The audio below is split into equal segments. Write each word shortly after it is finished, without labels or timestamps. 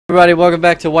Everybody, welcome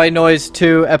back to White Noise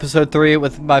 2, Episode 3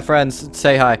 with my friends.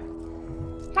 Say hi.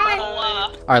 Hi.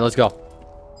 Alright, let's go.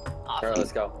 Alright,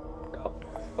 let's go.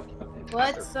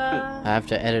 What's I have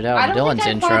to edit out I don't Dylan's think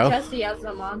I intro. fought Jesse as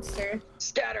a monster.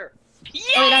 Scatter! Wait,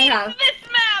 I have. This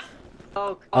map!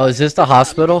 Oh, is this the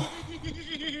hospital?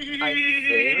 I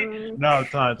think... No,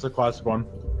 it's not. It's a classic one.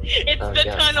 It's the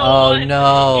yes. tunnel Oh one.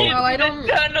 no. It's Oh, I the don't-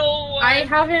 tunnel one. I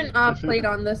haven't played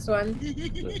on this one.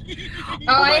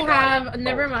 Oh, I have.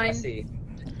 Never mind. See.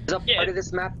 There's a part of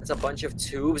this map that's a bunch of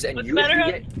tubes, and What's if better? you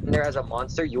get in there as a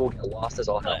monster, you will get lost as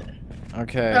all hell.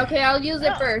 Okay. Okay, I'll use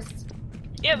it first.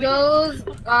 Yeah, we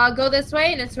Go this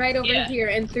way, and it's right over Yeah. here,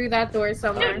 and through that door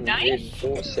somewhere. Yeah. Nice.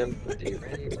 Full sympathy,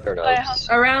 ready? Or no?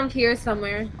 Around here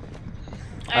somewhere.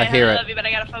 I hear it. love you, but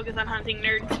I gotta focus on hunting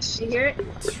nerds. You hear it?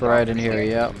 It's right in here,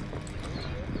 yep.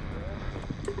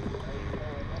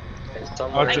 And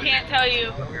somewhere- I can't tell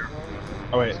you.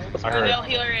 Oh wait, I heard They'll it.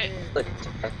 hear it. Look,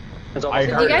 it's I almost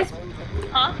Did heard you on it. guys?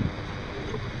 Huh?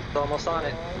 It's almost on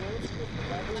it.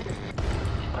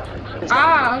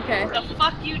 Ah, okay. The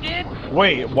fuck you did?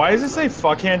 Wait, why does it say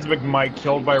Fuckhands McMike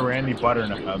killed by Randy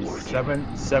Butternut?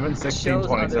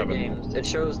 7/16/27. Games. It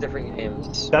shows different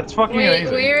games. That's fucking Wait,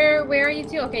 amazing. where are you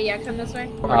two? Okay, yeah, come this way.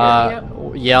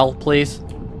 Yell, please.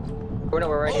 Oh no,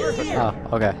 we're right here. Oh,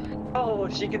 okay. Oh,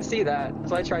 she can see that.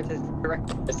 So I tried to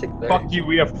direct the stick there. Fuck you,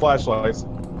 we have flashlights.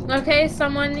 Okay,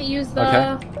 someone use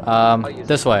the. Okay.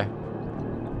 This way.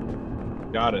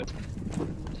 Got it.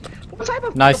 What type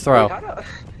of Nice throw. How do-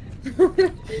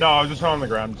 No, I was just on the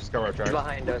ground. Just go right He's track.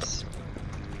 behind us.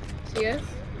 Yes.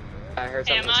 I heard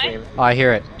Am something scream. Oh, I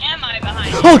hear it. Am I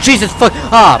behind you? Oh, Jesus, fuck!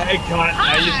 Ah! Hey, cunt,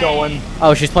 how you going?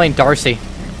 Oh, she's playing Darcy.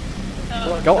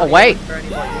 Look, Go don't away. need to look for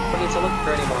anymore. You don't need to look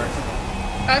for anymore.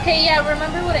 Okay, yeah.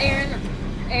 Remember what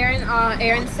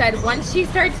Aaron said. Once she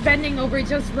starts bending over,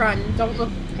 just run. Don't look.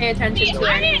 Pay attention to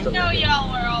I her. didn't know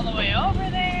y'all were all the way over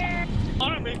there. I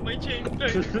wanna make my change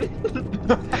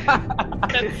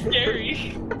That's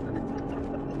scary.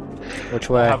 Which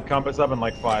I way? have compass up in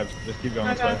like 5. Just keep going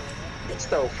this Okay. way. It's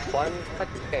so fun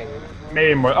fucking.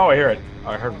 Maybe more. Oh, I hear it.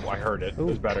 I heard it. It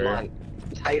was Come better. on.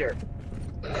 Tighter.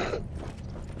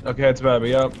 Okay, it's about to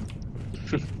be up.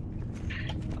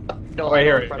 No, Oh, I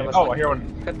hear in it. front of us, Oh, like, I hear one.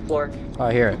 Cut the floor. Oh,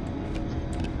 I hear it.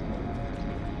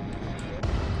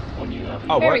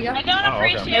 Oh, There what? we go. I don't Oh,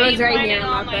 okay. appreciate It was you right finding here, all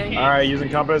not my there. cake. All right, using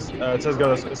compass. It says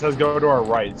go. It says go to our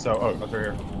right. So, oh, that's right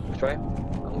here. Which way?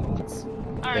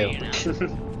 Alright, you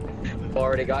know.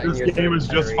 Already gotten This your game third is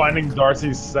just battery. finding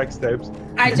Darcy's sex tapes.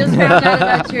 I just found out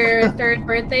about your 3rd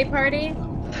birthday party.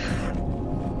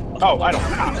 Oh, I don't.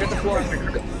 Hit the floor.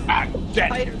 Ah, shit.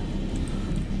 Tighter.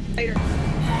 Tighter.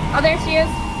 Oh, there she is.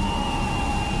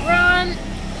 Run!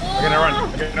 I'm gonna run.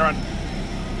 I'm gonna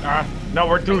run. No,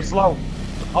 we're too slow.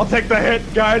 I'll take the hit,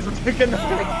 guys. We're taking the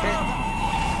hit.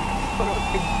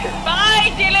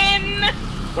 Bye, Dylan!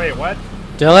 Wait, what? Hey,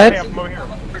 Dylan? I'm over here.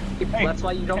 Hey. That's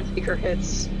why you don't take her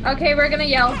hits. Okay, we're gonna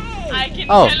yell. I can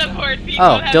Oh. teleport people.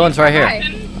 Oh, Have Dylan's you right here.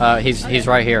 forgotten? He's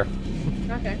right here.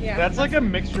 Okay, yeah. That's like a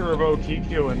mixture of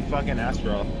Okiku and fucking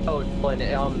Astro. Oh, and,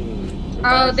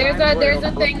 Oh, there's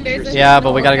a thing. There's a. Yeah,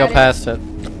 but we gotta go Look at past it.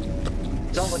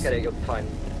 Don't look at it, you'll be fine.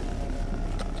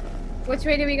 Which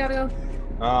way do we gotta go?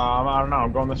 I don't know.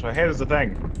 I'm going this way. Hey, there's a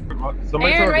thing.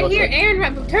 Somebody Aaron, throw a right ghost here. egg. Aaron,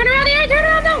 turn around, Aaron. Turn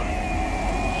around, no!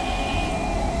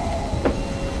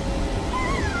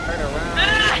 Turn around.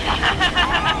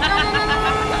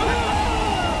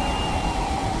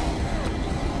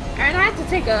 Aaron, I have to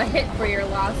take a hit for your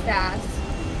lost ass.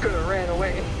 Could've ran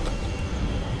away.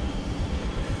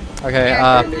 Okay,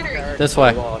 Yeah, this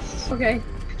way. Lost. Okay.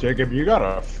 Jacob, you got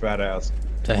a fat ass.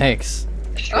 Thanks.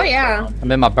 Oh yeah.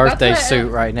 I'm in my birthday That's what-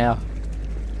 suit right now.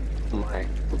 My.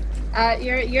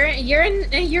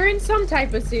 You're in some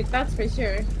type of suit, that's for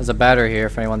sure. There's a battery here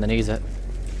for anyone that needs it.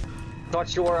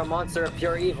 Thought you were a monster of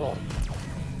pure evil.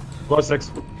 Plus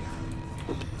 6.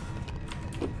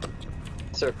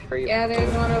 Monster of pure evil. Yeah,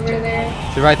 there's one over there.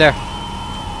 She's right there.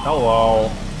 Hello.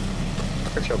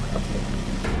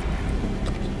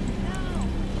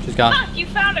 She's gone. Fuck, you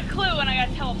found a clue and I got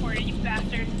teleported, you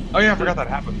bastard. Oh yeah, I forgot that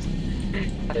happens.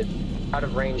 Out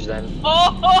of range then.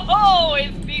 Oh ho ho!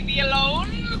 Is Phoebe alone?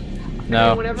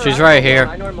 No, Whenever she's I right go, here.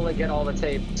 I normally get all the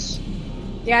tapes.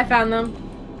 Yeah, I found them.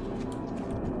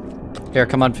 Here,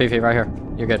 come on, Fifi, right here.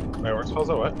 You're good. Wait, where's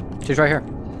Jose? What? She's right here.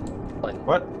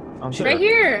 What? I'm She's Right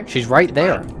here. She's right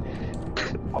there.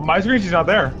 On my screen, she's not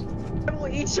there. I will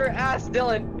eat your ass,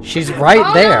 Dylan. She's right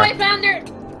Oh there. no, I found her.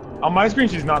 On my screen,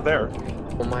 she's not there.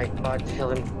 Oh my god,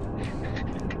 Dylan.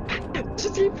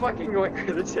 Just keep fucking going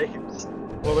for the tapes. A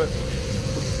little bit.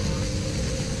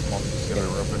 I'm just gonna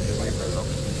rope it.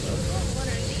 What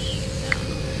are these?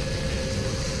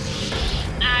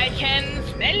 can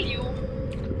smell you.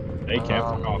 They can't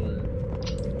fuck off.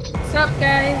 What's up,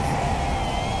 guys?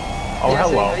 Oh, Jesse,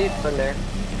 hello. how you doing there?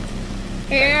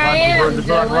 Here I am.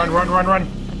 Run, run.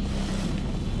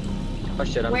 Oh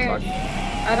shit, I'm Where? fucked.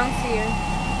 I don't see her.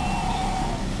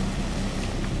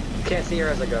 Can't see her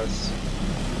as a ghost.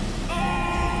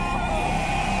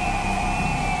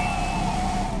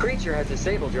 Creature has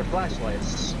disabled your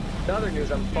flashlights. In other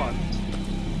news, I'm fucked.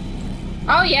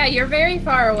 Oh yeah, you're very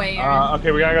far away, Aaron.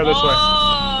 Okay, we gotta go this way.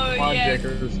 Oh, Come on, yes.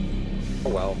 Jakers. Oh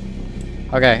well.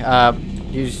 Okay,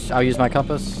 I'll use my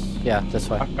compass. Yeah, this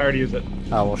way. I already used it.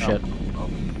 Oh, well, shit.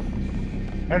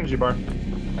 Energy bar.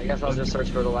 I guess I'll just search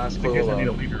for the last In clue. case I need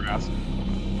to leave your ass.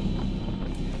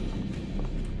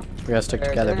 We gotta stick There's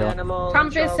together, an Dylan. animal in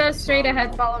Compass trouble. says straight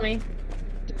ahead. Follow me.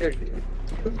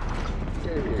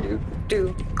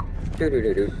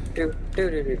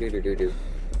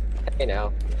 Hey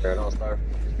now, you're an all-star.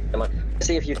 Come on.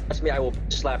 See, if you touch me, I will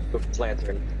slap this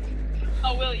lantern.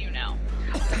 Oh, will you now?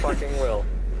 I fucking will.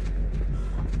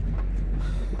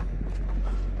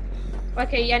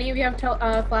 Okay, any of you have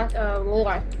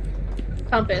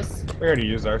compass? We already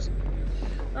used ours.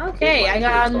 Okay, I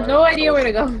got no idea where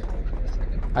to go.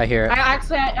 I hear it.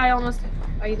 I almost.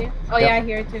 Oh, you do? Oh Yep. yeah, I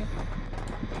hear it too.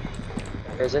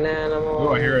 There's an animal.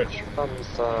 Oh, I hear it. From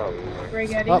somewhere. We're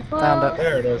getting Oh, found it.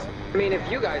 There it is. I mean, if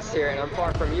you guys hear it and I'm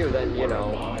far from you, then you know.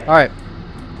 Alright,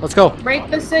 let's go. Break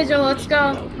the sigil. Let's go.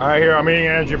 Alright, here, I'm eating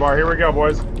an energy bar. Here we go,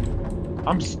 boys.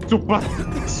 I'm super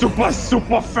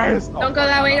fast. Don't go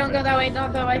that way. Don't go that way. Don't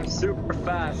go that way. I'm super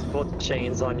fast. Put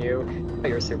chains on you. Oh,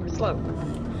 you're super slow.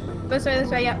 This way.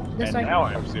 This way. Yeah. This And way. now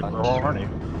I'm super horny.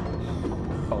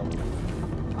 Oh.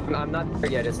 I'm not there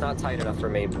yet. It's not tight enough for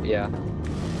me. But yeah.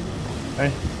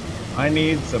 Hey, I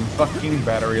need some fucking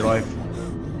battery life.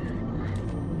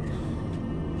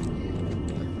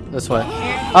 This way.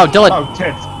 Oh, Dylan! Oh,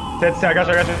 tits. Tits, I got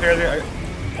you.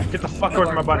 Get the fuck away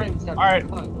from my buddy. Alright,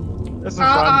 this is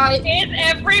fun. Is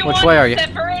everyone Which way are you?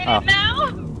 separated Oh. now?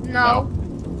 No.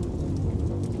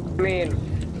 I mean,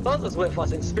 both is with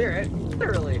us in spirit.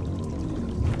 Literally.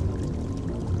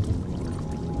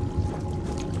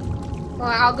 Well,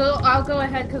 I'll go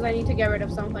ahead because I need to get rid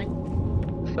of something.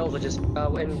 Those are just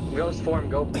in ghost form.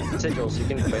 Go sigils. You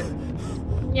can quit.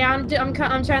 Yeah,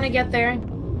 I'm trying to get there.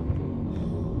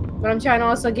 But I'm trying to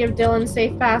also give Dylan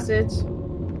safe passage.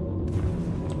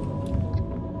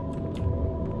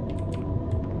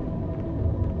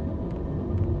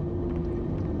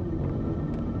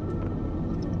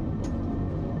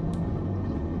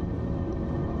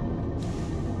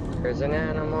 There's an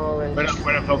animal in. Wait up,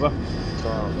 Pilza.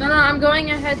 No, I'm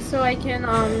going ahead so I can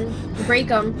break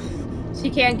them. She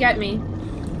can't get me.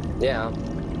 Yeah.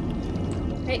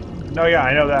 Hey, No, yeah,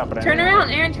 I know that, but turn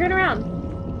around, Aaron. Turn around.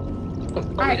 Tell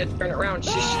me to turn around.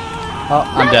 She's Oh,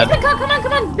 I'm dead.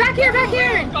 Come on! Back here,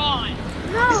 Aaron! Gone.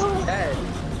 No! dead.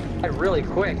 Died really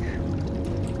quick. Two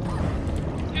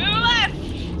left.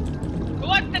 Who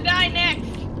wants to die next?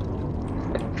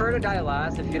 I prefer to die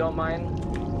last, if you don't mind.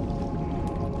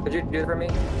 Could you do it for me?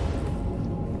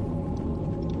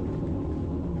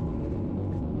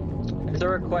 It's a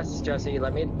request, Jesse.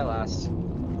 Let me die last.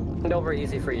 And over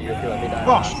easy for you if you let me die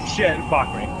last. Oh, shit,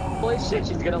 fuck me. Holy shit,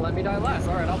 she's gonna let me die last.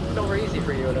 Alright, I'll put over easy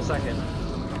for you in a second.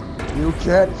 You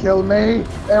can't kill me.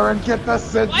 Aaron, get the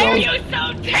sigils. Why are you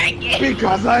so tanky?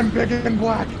 Because I'm big and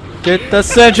black. Get the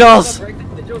sigils! Break the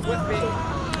sigils with me.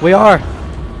 We are.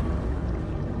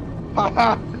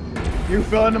 Haha. You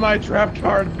fell into my trap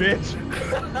card, bitch.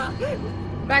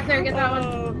 Back there, get that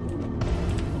one.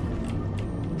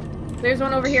 There's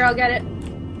one over here, I'll get it.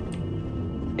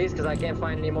 Please, because I can't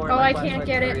find any more. Oh, My I can't flashlight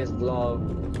get it. battery is low.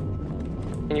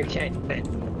 And you can't get it.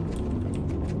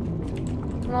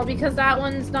 Well, because that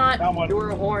one's not... That one. Your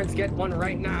horns, get one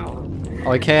right now.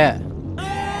 Oh, we can't.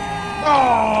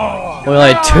 Oh! We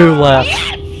only had 2 left.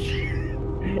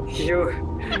 Yes! You.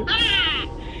 Ah!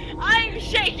 I'm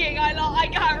shaking. I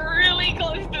got really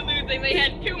close to losing. They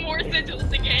had 2 more sigils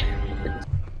to get.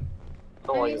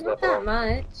 Oh, I I mean, use not my that phone.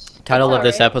 much. Title of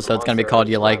this Alright. episode's gonna be called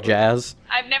You Like Jazz.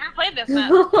 I've never played this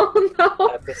map. Oh no.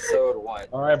 Episode what?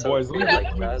 Alright, boys, So, let me-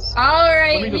 like, guys.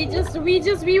 Alright, Let me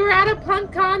we were at a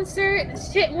punk concert.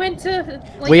 Shit went to...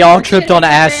 Like, We all shit tripped hit on the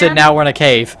acid, fan. now we're in a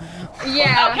cave.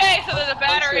 Yeah. Okay, so there's a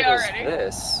battery What shit is already.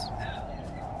 This.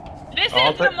 This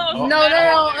I'll is the take- most. oh. No.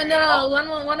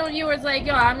 battery- One of you was like,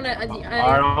 yo, I'm gonna...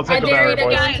 I'll take I the dare you battery, to go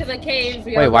boys. into the cave.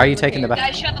 Wait, why are you taking the back?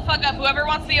 Guys, shut the fuck up. Whoever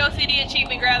wants the OCD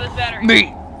achievement, grab this battery.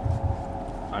 Me!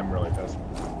 I'm really pissed.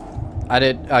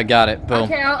 I got it. Boom.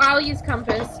 Okay, I'll use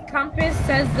compass. Compass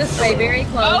says this way, very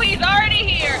close. Oh, he's already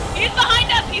here. He's behind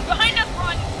us. He's behind us.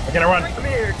 Run. Okay, now run. Come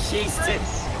here,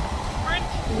 Jesus. Run.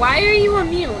 Why are you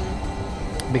immune?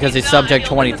 Because he's not, subject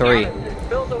he'll look at 23.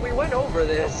 Bilbo, we went over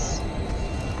this.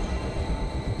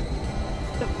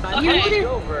 Okay.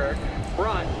 Over.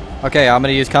 Run. Okay, I'm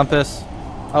gonna use compass.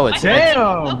 Oh, it's Damn!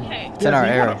 Okay. It's in our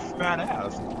Jesse, area. what a fat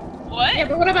ass. What? Yeah,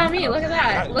 but what about me? Look at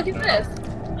that. Look at this.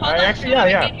 Hold I on, actually- shut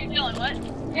yeah, up, yeah. you're doing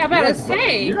what? Yeah, about You to guys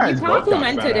say. you guys You both got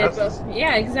complimented fat it. But, asses.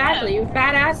 yeah, exactly. You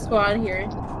fat ass squad here.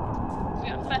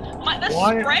 The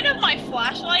Why- spread of my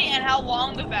flashlight and how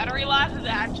long the battery lasts is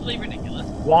actually ridiculous.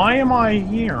 Why am I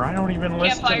here? I don't even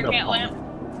listen Campfire, to can't lamp.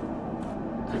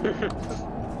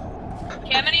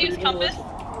 Okay, I'm gonna use compass.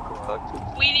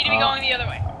 We need to be going the other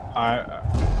way.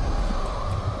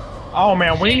 Oh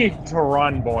man, we need to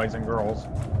run, boys and girls.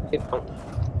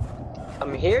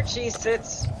 I'm here, cheese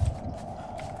sits.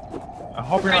 I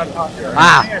hope you're not talking. Hey,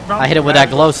 Ah! found I hit it some with that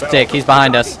magical glow spell. stick. He's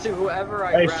behind us. To whoever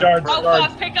I Hey, grabbed Shards. first. Oh Guards.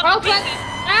 fuck, pick Oh, up the but, pieces.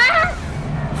 ah!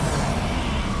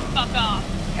 Fuck off.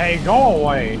 Hey, go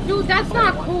away. Dude, that's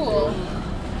not cool.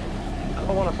 I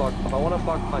don't wanna fuck. I wanna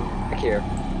fuck on back here.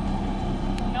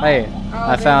 No. Hey, Oh,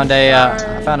 I found a there's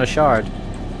I found a shard.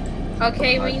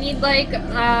 Okay, we need like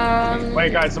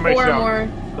Wait, guys, somebody 4 shout. more.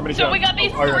 Somebody So shout. we got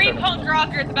these Oh, you're 3 okay. punk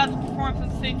rockers about to perform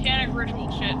some satanic ritual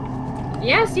shit.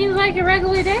 Yeah, seems like a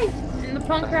regular day in the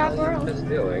punk rock What are you world. guys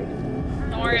doing?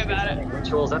 Don't worry about it.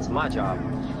 Rituals, that's my job.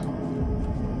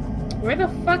 Where the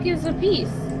fuck is the piece?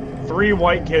 3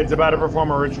 white kids about to perform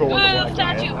a ritual with a black guy.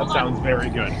 statue, That hold on. sounds very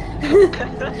good.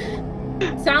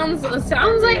 Sounds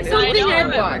like something know I'd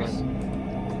it. watch.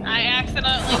 I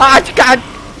accidentally. Ah, God!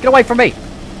 Get away from me!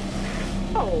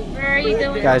 Where are you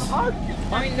going? Guys, I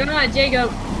mean, no,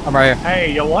 Jacob. I'm right here.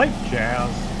 Hey, you like jazz?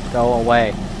 Go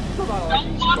away.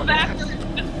 Don't walk backwards.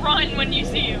 Just run when you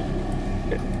see you.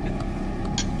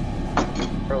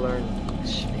 Learn.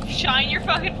 Shine your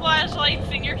fucking flashlight,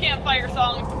 sing your campfire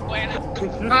song, planet.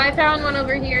 Oh, I found one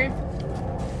over here.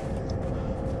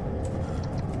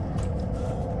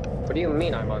 What do you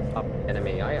mean I'm on top of the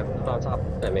enemy? I am not on top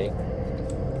of the enemy.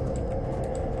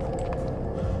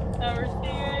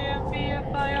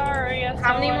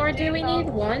 How many more do we need?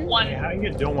 One? Hey, One. how you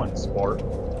doing, sport?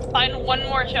 Find one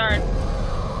more shard.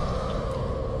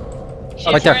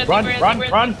 Shit, Right there. where is he? Run, Where is he? run, Where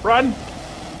is run, run! he?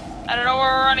 I don't know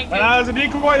where we're running to. There's a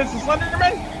decoy, this is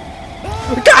Slenderman!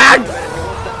 God!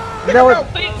 No,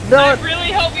 Please, no. I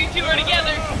really hope you two are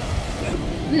together.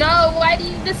 No, why do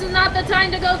you? This is not the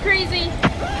time to go crazy.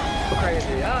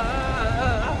 Crazy.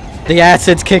 The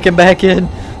acid's kicking back in.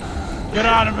 Get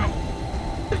out of it!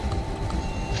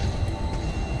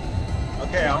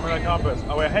 Okay, I'm gonna compass.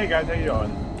 Oh wait, hey guys, how you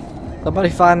doing? Somebody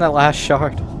find that last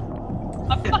shard.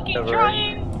 I'm fucking Never.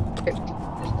 trying.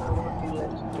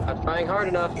 Not trying hard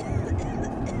enough.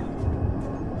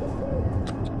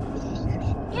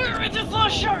 Where is this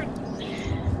lost shard?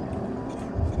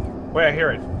 Wait, I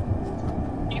hear it.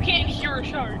 You can't hear a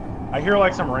shard. I hear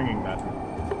like some ringing then.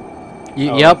 Oh,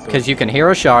 Yep, so- because you can hear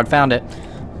a shard. Found it.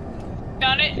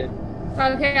 Found it?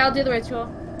 Okay, I'll do the ritual.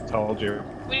 Told you.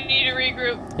 We need to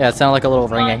regroup. Yeah, it sounded like a little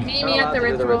ringing. Meet Not me at allowed the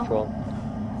to do ritual.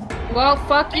 Well,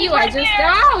 fuck you. He's I right just.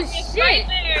 there. Oh It's shit!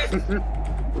 right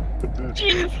there.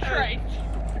 Jesus Christ.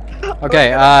 Okay,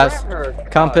 Grab her.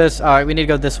 compass. Alright, we need to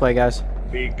go this way, guys.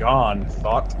 Be gone,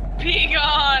 thought. Be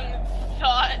gone,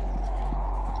 thought.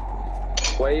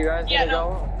 Where you guys Yeah, gonna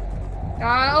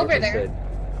go? Over there. Interested.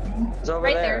 It's over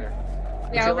Right there. there.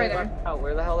 It's Yeah, over only there. left out.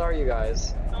 Where the hell are you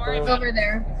guys? Don't worry about Over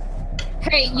there.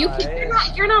 Hey,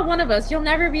 you're not one of us. You'll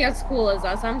never be as cool as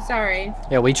us. I'm sorry.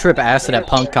 Yeah, we trip acid at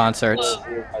punk concerts.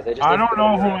 They just I need don't to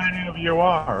know go who there. any of you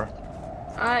are.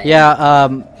 Yeah,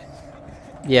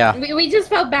 yeah. We just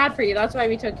felt bad for you. That's why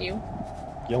we took you.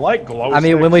 You like glow I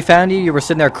mean, when sticks? we found you, you were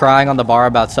sitting there crying on the bar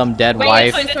about some dead Wait,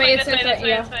 wife. This way, this way,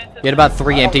 yeah. You had about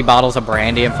 3 empty bottles of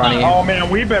brandy in front of you. Oh man,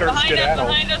 we better Behind us, skedaddle.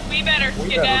 behind us, we better We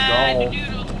better skedaddle. go.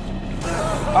 Doodle.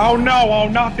 Oh no, oh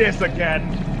not this again.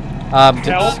 Help.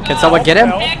 Can someone get him?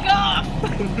 Help. Back off!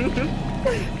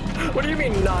 What do you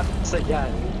mean not this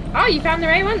again? Oh, you found the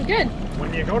right one. Good.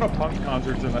 When you go to punk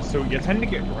concerts in a suit, you tend to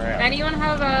get grabbed. Anyone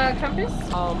have a compass?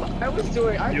 I was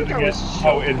doing. I You think I get, was.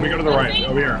 oh, and we go to the I right. think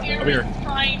Over here. Over here. Aaron's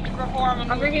trying to perform a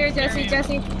Over movie here, Jesse.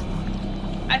 stereotype. Jesse.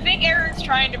 I think Aaron's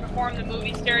trying to perform the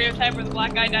movie stereotype where the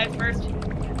black guy dies first.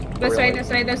 This way. Really? This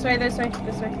way. This way. This way.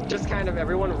 This way. Just kind of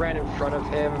everyone ran in front of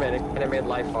him, and it kind of made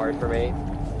life hard for me.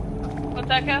 What's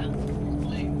that guy?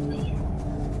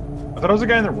 I thought it was the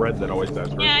guy in the red that always dies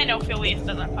first. Yeah, I know Phileas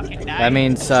doesn't fucking die. That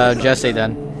means Jesse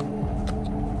then.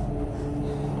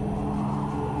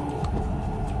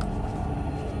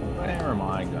 Where am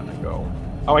I gonna go?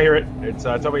 Oh, I hear it. It's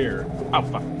over here. Oh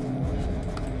fuck.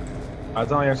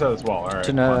 It's on the other side of this wall. All right. To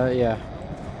come know, on. yeah.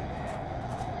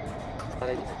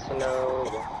 I get to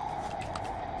know.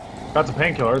 Got some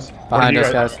painkillers. Behind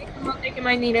us, guys. I think I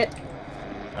might need it.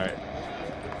 Alright.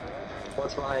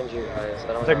 What's behind you guys? I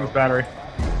don't I'm taking know. this battery.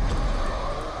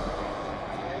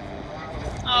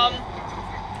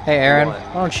 Hey, Aaron, What?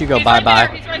 why don't you go He's right bye-bye?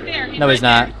 there, he's right there. No, he's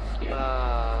not.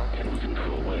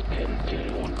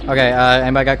 Okay,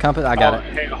 anybody got compass? I got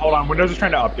it. Hey, hold on. Windows is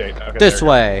trying to update. Okay, This there we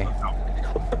way.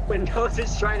 Windows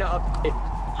is trying to update.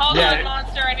 Hold Yeah. on,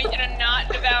 monster. I need you to not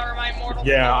devour my mortal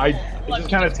Yeah, soul. it Let just me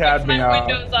kinda fix tabbed me my out.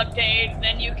 Windows update,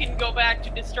 then you can go back to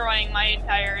destroying my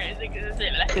entire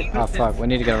existence. Oh, fuck. We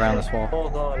need to get around this wall.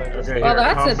 Hold on. I just... Okay, Well, here,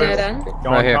 that's a compass. dead end. Going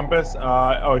Right here. compass.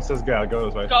 Oh, it says go. Go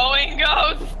this way. Going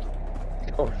ghost.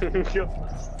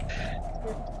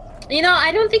 You know,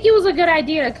 I don't think it was a good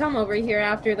idea to come over here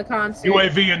after the concert.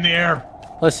 UAV in the air.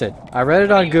 Listen, I read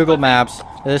it on Google Maps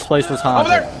that this place was Over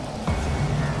haunted. there.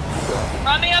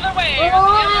 Run the other way. Run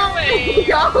the other way.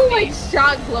 Y'all like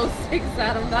shot glow sticks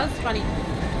at him. That's funny.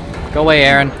 Go away,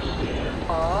 Aaron.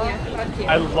 Yeah, fuck you.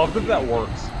 I love that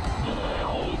works.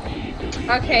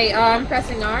 Okay, I'm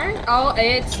pressing R. Oh,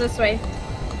 it's this way.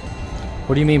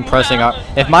 What do you mean pressing R?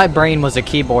 If my brain was a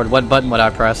keyboard, what button would I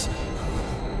press?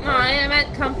 No, I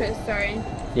meant compass. Sorry.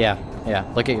 Yeah,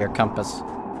 look at your compass.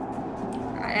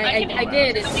 I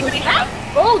did. It's Anybody have?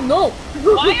 oh no!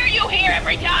 Why are you here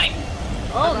every time?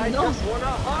 Oh I no! just wanna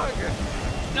hug.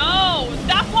 No,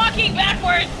 stop walking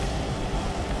backwards.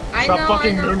 I Stop know.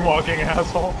 fucking I know. moonwalking,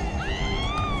 asshole.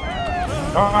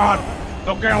 God.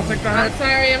 Okay, I'll take that.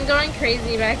 Sorry, I'm going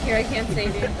crazy back here. I can't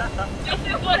save you. This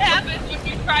is what happens when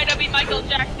you try to be Michael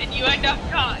Jackson. You end up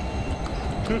caught.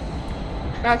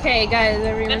 Okay, guys,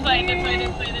 everyone. This way, this way,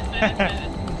 this way, this way, this way.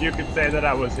 You could say that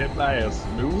I was hit by a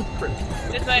smooth criminal.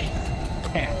 This way.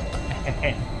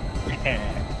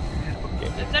 Is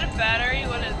that a battery?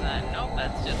 What is that? Nope,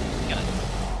 that's just guns.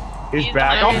 He's He's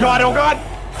back. behind Oh god, oh god!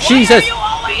 Jesus! Why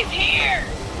are you always here?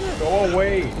 Go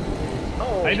away.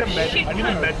 Oh, I need a med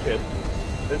kit.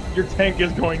 Your tank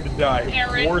is going to die.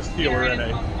 Aaron, War stealer Aaron in is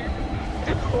a.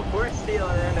 monster. we're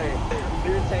stealing NA.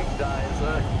 Your tank dies.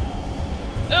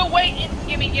 Oh wait,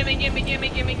 gimme, alien.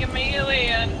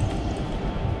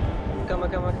 Come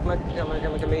on, chameleon.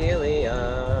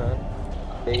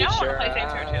 You know I wanna play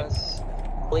Saints Row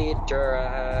Bleed your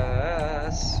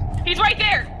ass. He's right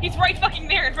there. He's right fucking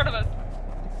there in front of us.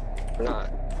 Not.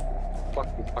 Fuck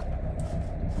you, fuck.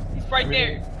 He's right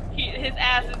there. His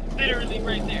ass is literally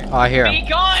right there. Oh, I hear Be him.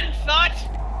 gone, thought.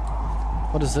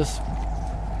 What is this?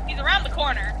 He's around the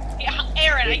corner.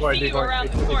 Aaron, I see you around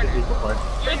the corner. Decoy.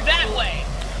 You're that way.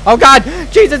 Oh god!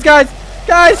 Jesus, guys!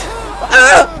 Guys!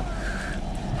 Ah!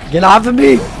 Get off of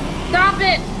me! Stop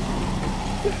it!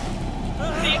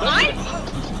 See,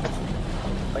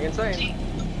 Like insane.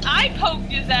 I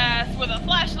poked his ass with a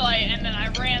flashlight and then I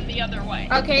ran the other way.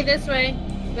 Okay, this way.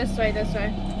 This way.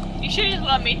 You should just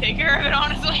let me take care of it,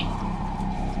 honestly.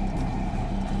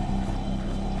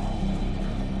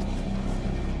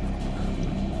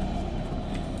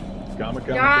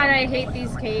 God, I hate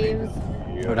these caves.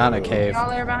 We're not in a cave. Y'all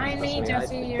are behind me.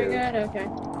 Jesse, you're good. Okay.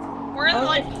 We're in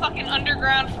like fucking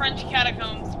underground French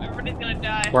catacombs. Everybody's gonna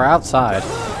die. We're outside.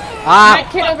 That Ah!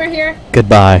 kid over here.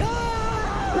 Goodbye.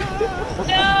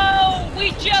 No,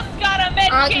 we just got a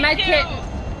med kit med kit.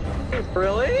 too.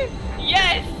 Really?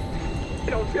 Yes. I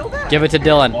don't feel that. Give it to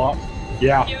Dylan.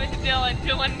 Yeah. Give it to Dylan.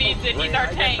 Dylan needs it. He's Great, our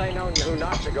I guess I tank. know who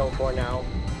not to go for now.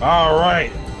 All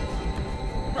right.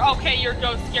 Okay, your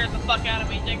ghost scared the fuck out of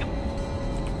me, Jacob.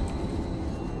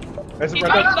 This is He's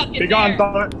right right there. fucking Be gone, there.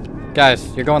 thought.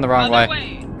 Guys, you're going the wrong Other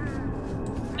way.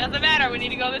 Doesn't matter. We need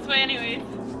to go this way anyways.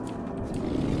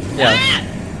 Yeah. Ah!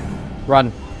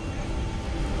 Run.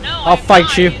 No, I'll I'm fight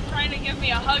not. you. He's trying to give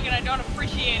me a hug and I don't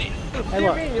appreciate it. What do Hey, you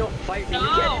look. mean you'll fight me? You No.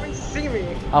 can't even see me.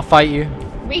 I'll fight you.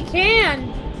 We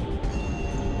can.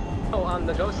 Oh,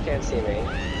 the ghost can't see me.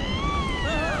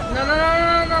 No.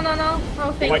 Oh,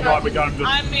 Oh thank my God. god, we got him.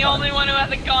 I'm the only one who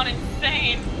hasn't gone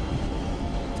insane.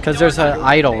 Because there's an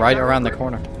idol right around the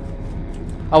corner.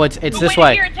 Oh, it's But this wait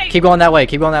way. here and take- Keep going that way.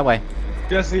 Keep going that way.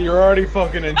 Jesse, you're already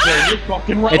fucking insane. You're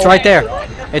fucking right. It's right there.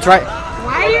 It's right.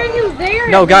 Why are you there?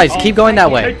 No, guys, keep going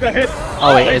that way. Take the hit.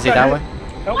 Oh wait, Take is he the that hit.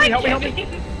 way? Help me, help me, help me.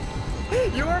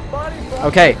 Your body.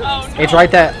 Okay. Oh, no. It's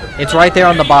right there. It's right there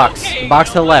on the box. Okay. The box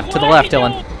to the left. To the Why left, are you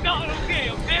Dylan. Not okay.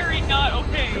 I'm very not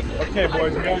okay. Okay,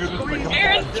 boys, we gotta go this way.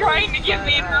 Aaron's trying to give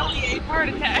me an early heart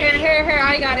attack. Here.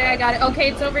 I got it.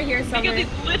 Okay, it's over here Because somewhere.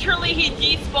 it's literally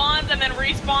he despawns and then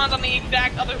respawns on the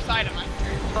exact other side of us.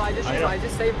 So I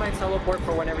just saved my teleport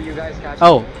for whenever you guys catch me.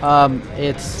 Oh,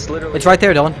 it's right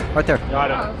there, Dylan. Right there.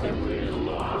 Got it. Oh,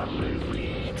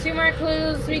 okay. 2 more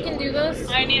clues. We can do this.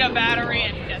 I need a battery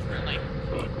and desperately.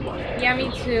 Yeah,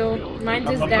 me too. Mine's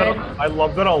is I dead.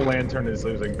 love that a lantern is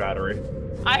losing battery.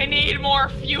 I need more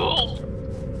fuel.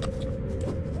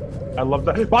 I love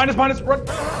that. Behind us, run!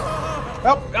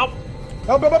 Help! Help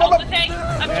Help help! the tank.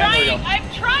 I'm Yeah, there we trying. go. I'm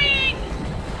trying.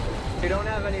 If you don't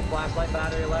have any flashlight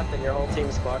battery left, then your whole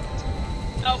team's fucked.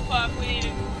 Oh fuck. We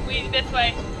need this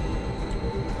way.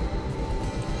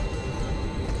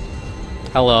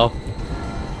 Hello.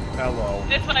 Hello.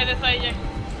 This way, Jake.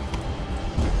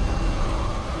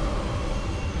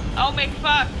 Oh my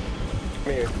fuck.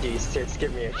 Give me your keys, tits.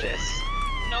 Give me your kiss.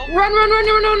 Nope. Run!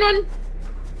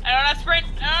 I don't have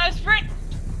sprint.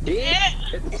 Keys?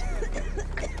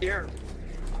 Damn Here.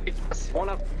 I just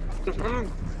wanna.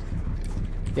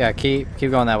 Yeah, keep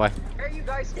going that way. Why are you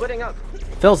guys splitting up?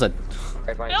 Fills it.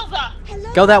 Okay, fine.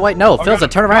 Filza. Go that way. No, Oh, Fills God,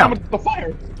 it. Turn God, around. The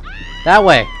fire. That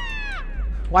way.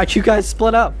 Why'd you guys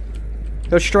split up?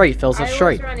 Go straight, Fills I it. was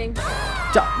Straight. running.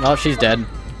 No, she's dead.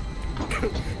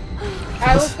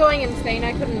 I was going insane.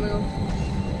 I couldn't move.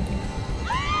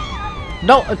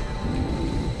 No.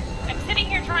 I'm sitting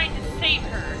here trying to save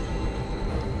her.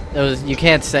 You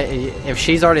can't say if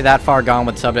she's already that far gone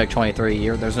with Subject 23.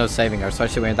 There's no saving her,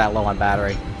 especially when you're that low on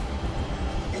battery.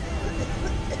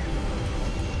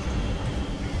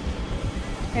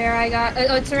 Here, I got.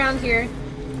 Oh, it's around here.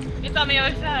 It's on the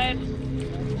other side.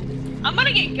 I'm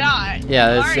gonna get got.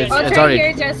 Yeah, Already. Oh, it's right already-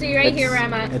 here, Jesse. Right here, where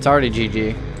I'm at. It's already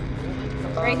GG.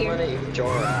 Right here. I'm gonna eat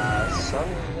your ass. I'm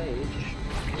gonna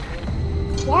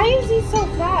eat. Why is he so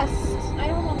fast? I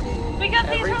don't know. Because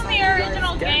he's Every from time the you guys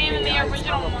original get game me, and the I original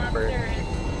teleport. monster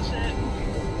and shit.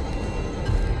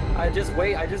 I just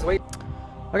wait.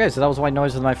 Okay, so that was White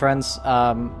Noise with my friends.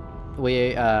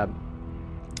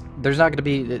 There's not going to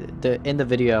be in the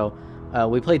video.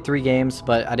 We played 3 games,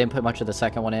 but I didn't put much of the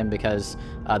second one in because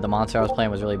the monster I was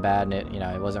playing was really bad and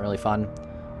it wasn't really fun.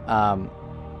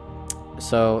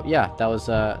 So yeah, that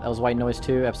was White Noise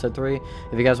 2, episode 3.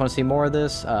 If you guys want to see more of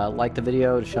this, like the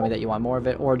video to show me that you want more of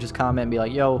it, or just comment and be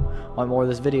like, yo, want more of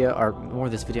this video, or more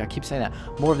of this video. I keep saying that,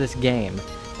 more of this game.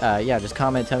 Yeah, just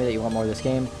comment, tell me that you want more of this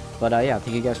game. But yeah,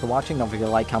 thank you guys for watching. Don't forget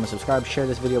to like, comment, subscribe, share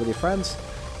this video with your friends,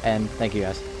 and thank you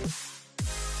guys.